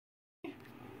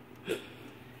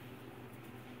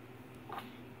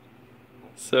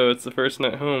So it's the first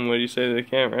night home. What do you say to the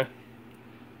camera?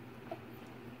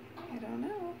 I don't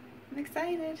know. I'm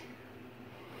excited.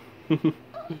 Now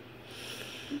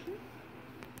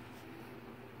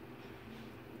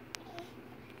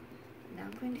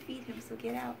I'm going to feed him, so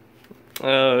get out.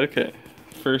 Oh, okay.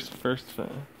 First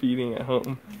feeding at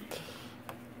home.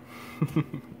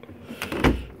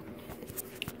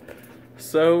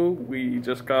 So we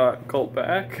just got Colt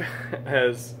back,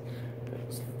 as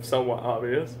somewhat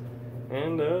obvious,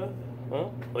 and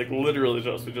well, like literally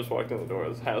we just walked in the door.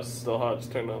 This house is still hot.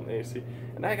 Just turned on the AC,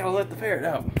 and I gotta let the ferret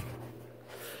out.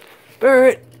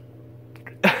 Ferret.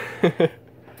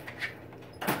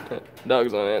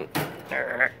 Dog's on in.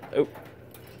 Oh.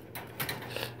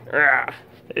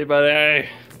 Hey, buddy.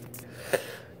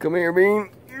 Come here, Bean.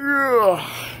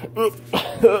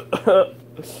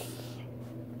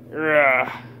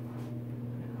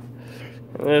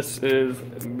 This is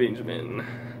Benjamin.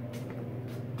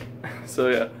 So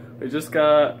yeah, we just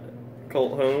got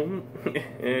Colt home,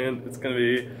 and it's gonna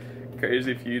be a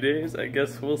crazy few days. I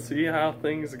guess we'll see how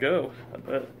things go,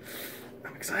 but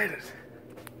I'm excited.